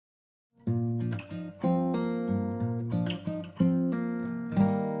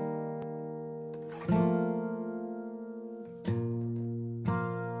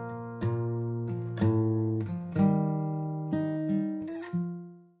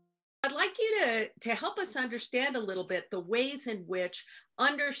to help us understand a little bit the ways in which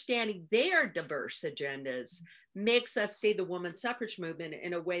understanding their diverse agendas makes us see the women's suffrage movement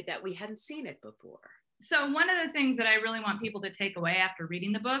in a way that we hadn't seen it before. So one of the things that I really want people to take away after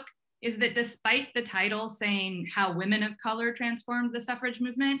reading the book is that despite the title saying how women of color transformed the suffrage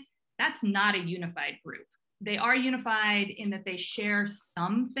movement, that's not a unified group. They are unified in that they share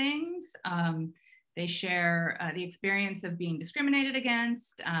some things. They share the experience of being discriminated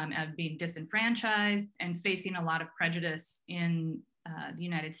against, of being disenfranchised, and facing a lot of prejudice in the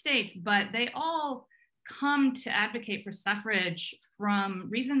United States, but they all come to advocate for suffrage from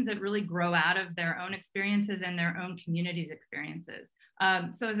reasons that really grow out of their own experiences and their own community's experiences.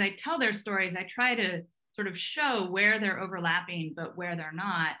 So as I tell their stories, I try to sort of show where they're overlapping, but where they're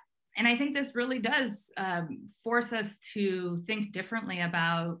not. And I think this really does force us to think differently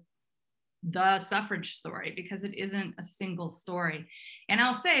about the suffrage story, because it isn't a single story. And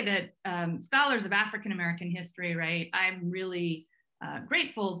I'll say that scholars of African-American history, right, I'm really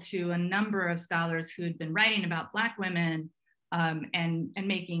grateful to a number of scholars who had been writing about Black women and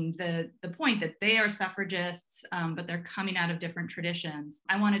making the point that they are suffragists, but they're coming out of different traditions.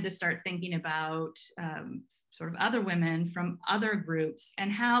 I wanted to start thinking about sort of other women from other groups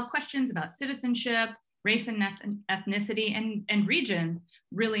and how questions about citizenship, race and ethnicity and region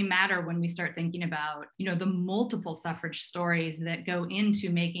really matter when we start thinking about, the multiple suffrage stories that go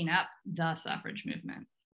into making up the suffrage movement.